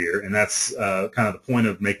visuals here, and that's kind of the point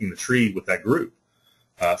of making the tree with that group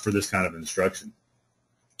for this kind of instruction.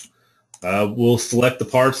 We'll select the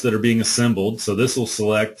parts that are being assembled, so this will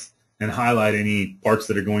select and highlight any parts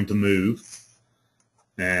that are going to move.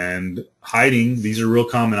 And hiding, these are real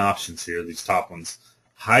common options here, these top ones,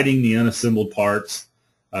 hiding the unassembled parts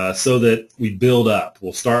so that we build up.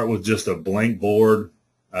 We'll start with just a blank board.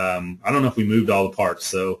 I don't know if we moved all the parts,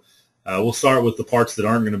 so we'll start with the parts that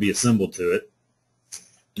aren't going to be assembled to it,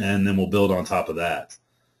 and then we'll build on top of that.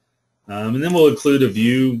 And then we'll include a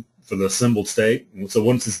view for the assembled state. So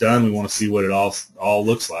once it's done, we want to see what it all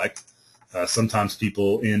looks like. Sometimes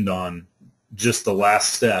people end on just the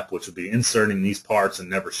last step, which would be inserting these parts, and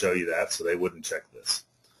never show you that, so they wouldn't check this.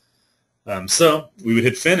 So we would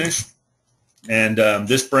hit finish, and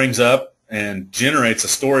this brings up and generates a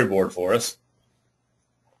storyboard for us.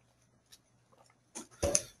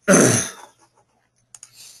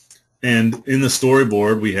 And in the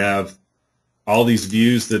storyboard, we have all these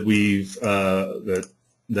views that we've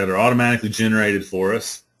that are automatically generated for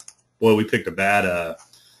us. Boy, we picked a bad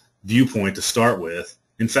viewpoint to start with.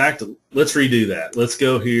 In fact, let's redo that. Let's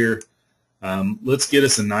go here. Let's get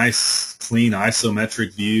us a nice, clean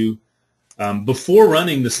isometric view. Before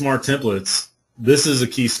running the smart templates, this is a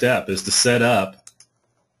key step, is to set up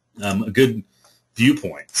a good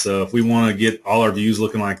viewpoint. So if we want to get all our views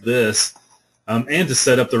looking like this, and to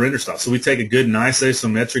set up the render style. So we take a good, nice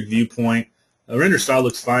isometric viewpoint. A render style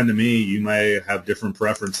looks fine to me. You may have different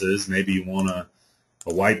preferences. Maybe you want a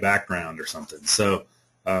white background or something. So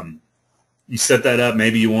you set that up.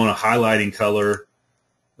 Maybe you want a highlighting color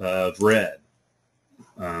of red.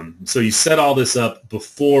 So you set all this up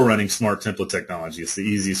before running Smart Template technology. It's the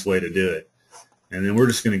easiest way to do it. And then we're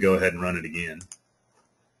just going to go ahead and run it again.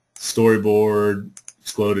 Storyboard,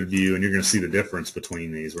 exploded view, and you're going to see the difference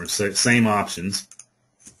between these. We're in the same options.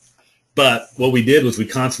 But what we did was we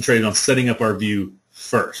concentrated on setting up our view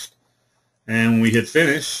first. And when we hit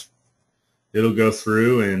finish, it'll go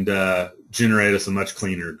through and generate us a much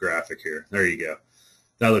cleaner graphic here. There you go.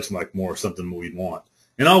 That looks like more something we'd want.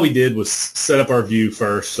 And all we did was set up our view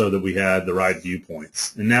first so that we had the right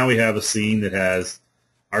viewpoints. And now we have a scene that has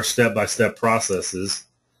our step-by-step processes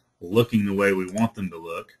looking the way we want them to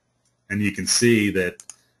look. And you can see that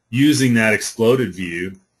using that exploded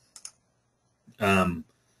view, and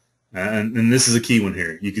this is a key one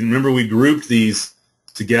here. You can remember we grouped these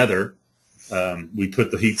together. We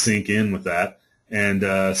put the heat sink in with that.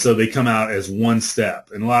 And so they come out as one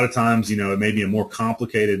step. And a lot of times, you know, it may be a more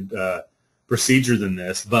complicated procedure than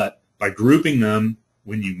this, but by grouping them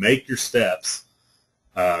when you make your steps,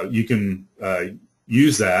 you can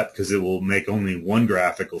use that because it will make only one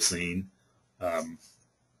graphical scene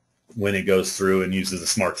when it goes through and uses the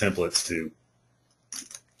smart templates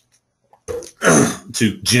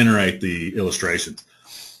to generate the illustrations.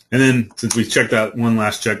 And then since we've checked out one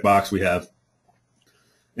last checkbox, we have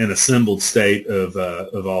an assembled state of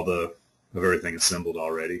everything assembled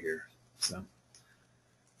already here. So,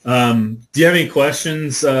 do you have any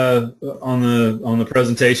questions on the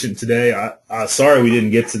presentation today? Sorry we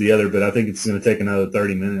didn't get to the other, but I think it's going to take another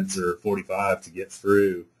 30 minutes or 45 to get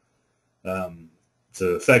through,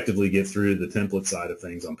 to effectively get through the template side of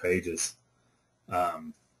things on Pages.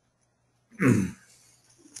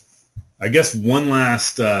 I guess one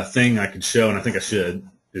last thing I could show, and I think I should,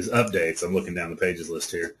 is updates. I'm looking down the Pages list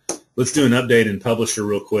here. Let's do an update in Publisher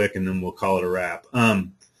real quick, and then we'll call it a wrap.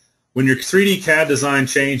 When your 3D CAD design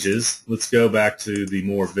changes, let's go back to the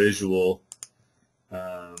more visual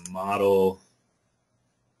model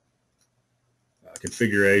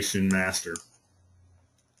configuration master.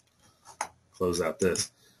 Close out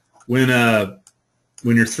this. When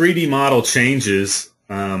your 3D model changes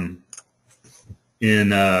in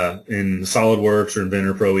SolidWorks or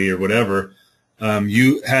Inventor Pro E or whatever,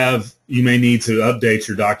 you may need to update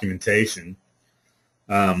your documentation.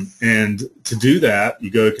 And to do that,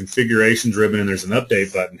 you go to Configurations ribbon, and there's an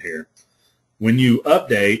Update button here. When you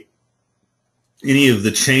update, any of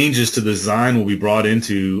the changes to the design will be brought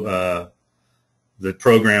into the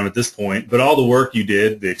program at this point, but all the work you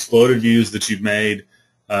did, the exploded views that you've made,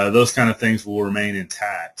 those kind of things will remain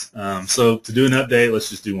intact. So to do an update, let's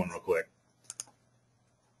just do one real quick.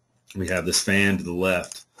 We have this fan to the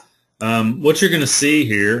left. What you're going to see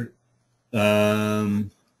here,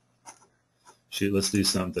 shoot, let's do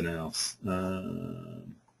something else.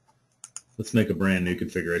 Let's make a brand new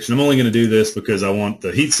configuration. I'm only going to do this because I want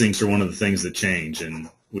the heat sinks are one of the things that change, and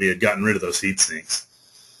we had gotten rid of those heat sinks.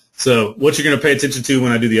 So what you're going to pay attention to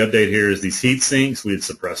when I do the update here is these heat sinks. We had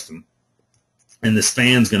suppressed them. And this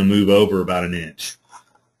fan's going to move over about an inch.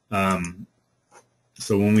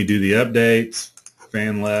 So when we do the update,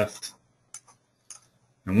 fan left,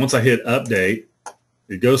 and once I hit update,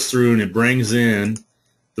 it goes through and it brings in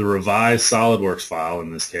the revised SolidWorks file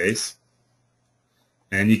in this case.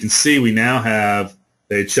 And you can see we now have,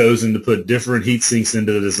 they've chosen to put different heat sinks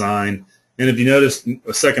into the design. And if you noticed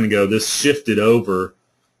a second ago, this shifted over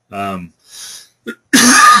to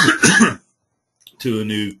a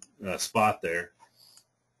new spot there.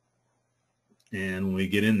 And when we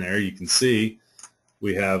get in there, you can see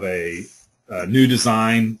we have a new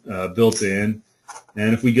design built in.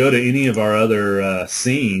 And if we go to any of our other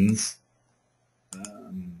scenes,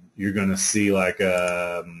 you're going to see like,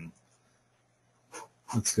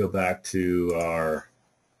 let's go back to our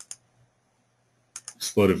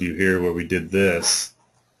exploded view here where we did this.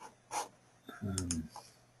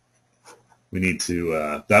 We need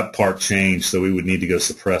to, that part changed, so we would need to go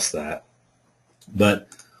suppress that. But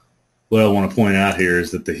what I want to point out here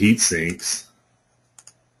is that the heat sinks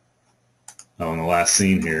on the last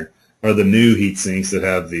scene here, are the new heat sinks that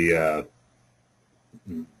have the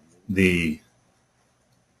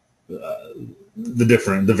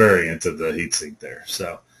variant of the heatsink there.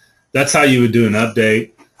 So that's how you would do an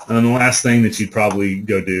update. And the last thing that you'd probably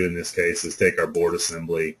go do in this case is take our board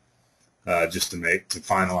assembly just to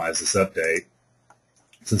finalize this update.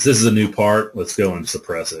 Since this is a new part, let's go and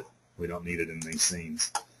suppress it. We don't need it in these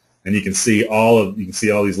scenes. And you can see all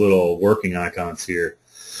these little working icons here.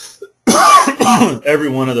 Every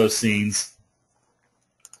one of those scenes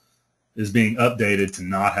is being updated to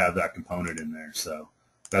not have that component in there. So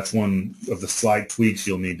that's one of the slight tweaks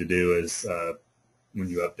you'll need to do is when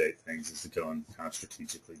you update things, is to go and kind of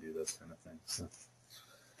strategically do those kind of things. So.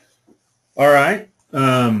 All right.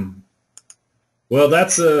 Well,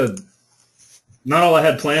 that's not all I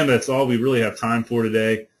had planned, but that's all we really have time for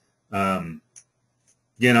today.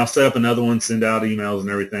 Again, I'll set up another one, send out emails and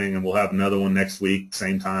everything, and we'll have another one next week,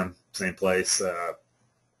 same time, same place.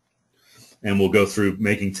 And we'll go through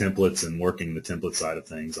making templates and working the template side of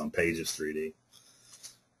things on Pages3D.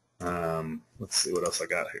 Let's see what else I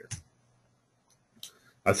got here.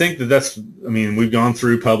 I think we've gone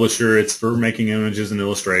through Publisher. It's for making images and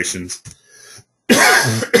illustrations.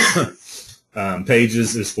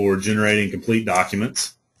 Pages is for generating complete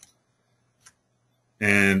documents.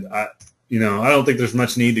 And I don't think there's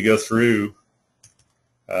much need to go through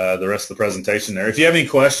the rest of the presentation there. If you have any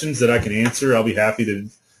questions that I can answer, I'll be happy to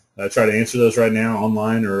try to answer those right now,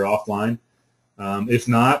 online or offline. If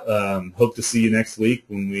not, hope to see you next week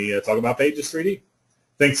when we talk about Pages3D.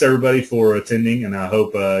 Thanks, everybody, for attending, and I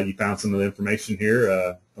hope you found some of the information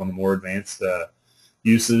here on the more advanced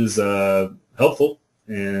uses helpful,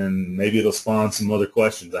 and maybe it'll spawn some other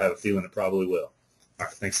questions. I have a feeling it probably will. All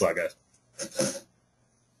right, thanks a lot, guys.